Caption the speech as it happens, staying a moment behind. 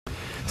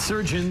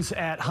Surgeons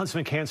at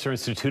Huntsman Cancer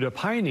Institute are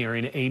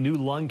pioneering a new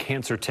lung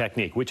cancer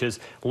technique, which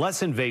is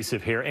less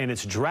invasive here, and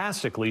it's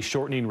drastically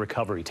shortening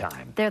recovery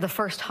time. They're the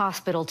first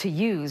hospital to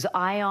use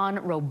ion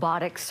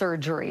robotic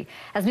surgery.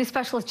 As new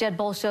specialist Jed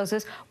Bull shows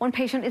us, one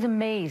patient is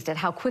amazed at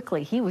how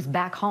quickly he was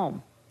back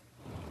home.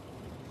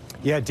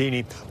 Yeah,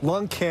 Deanie,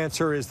 lung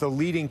cancer is the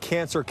leading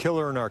cancer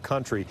killer in our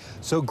country,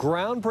 so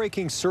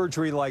groundbreaking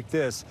surgery like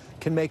this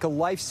can make a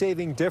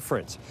life-saving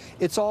difference.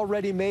 It's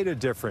already made a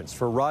difference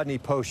for Rodney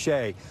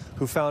Poche,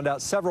 who found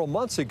out several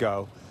months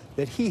ago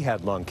that he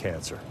had lung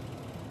cancer.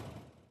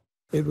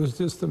 It was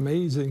just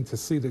amazing to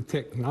see the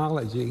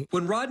technology.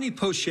 When Rodney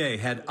Poche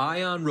had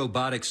ion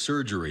robotic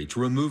surgery to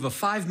remove a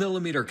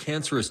 5mm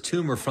cancerous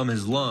tumor from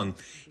his lung,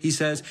 he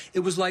says it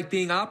was like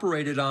being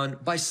operated on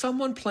by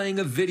someone playing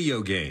a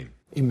video game.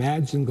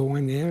 Imagine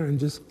going there and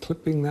just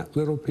clipping that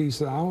little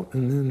piece out,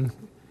 and then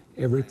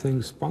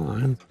everything's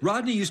fine.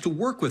 Rodney used to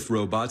work with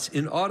robots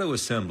in auto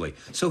assembly,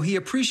 so he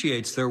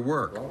appreciates their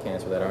work.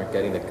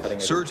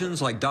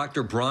 Surgeons like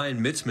Dr.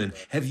 Brian Mitzman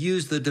have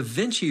used the Da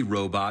Vinci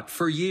robot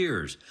for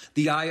years.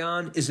 The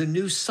Ion is a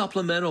new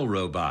supplemental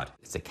robot.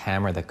 It's a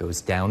camera that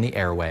goes down the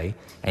airway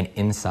and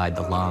inside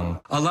the lung,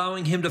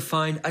 allowing him to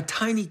find a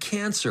tiny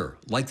cancer,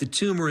 like the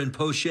tumor in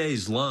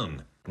Poche's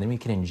lung. And then we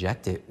can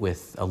inject it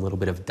with a little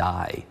bit of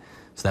dye,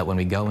 so that when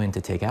we go in to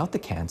take out the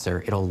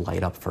cancer, it'll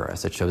light up for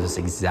us. It shows us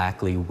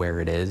exactly where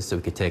it is, so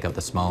we could take out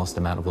the smallest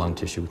amount of lung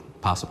tissue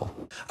possible.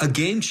 A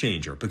game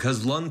changer,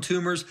 because lung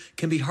tumors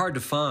can be hard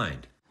to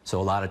find. So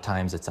a lot of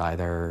times it's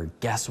either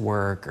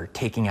guesswork or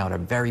taking out a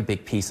very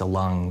big piece of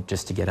lung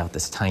just to get out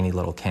this tiny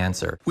little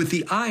cancer. With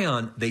the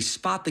Ion, they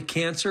spot the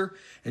cancer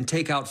and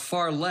take out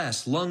far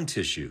less lung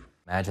tissue.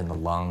 Imagine the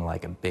lung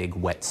like a big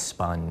wet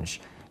sponge.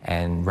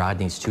 And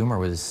Rodney's tumor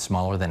was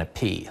smaller than a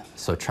pea,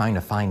 so trying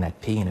to find that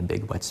pea in a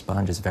big wet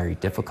sponge is very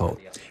difficult.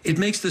 It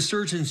makes the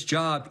surgeon's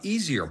job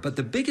easier, but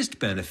the biggest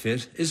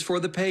benefit is for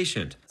the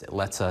patient. It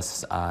lets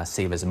us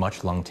save as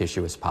much lung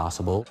tissue as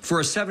possible. For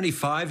a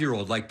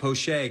 75-year-old like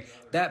Poche,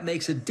 that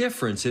makes a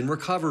difference in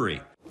recovery.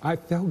 I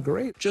felt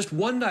great. Just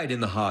one night in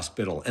the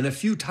hospital and a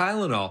few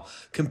Tylenol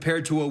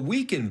compared to a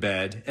week in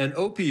bed and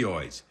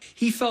opioids.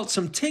 He felt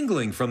some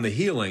tingling from the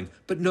healing,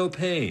 but no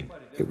pain.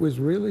 It was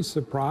really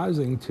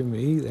surprising to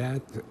me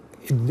that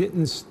it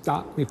didn't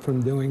stop me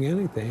from doing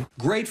anything.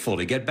 Grateful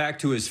to get back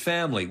to his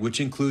family, which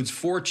includes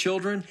 4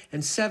 children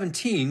and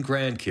 17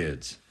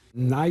 grandkids.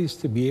 Nice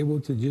to be able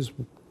to just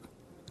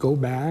go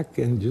back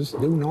and just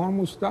do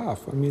normal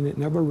stuff. I mean, it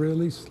never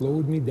really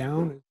slowed me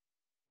down.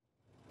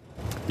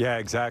 Yeah,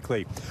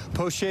 exactly.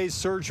 Poche's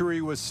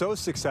surgery was so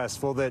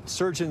successful that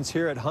surgeons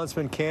here at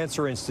Huntsman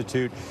Cancer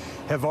Institute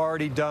have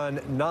already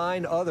done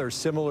 9 other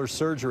similar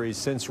surgeries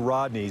since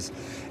Rodney's,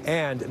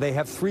 and they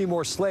have 3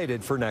 more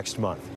slated for next month.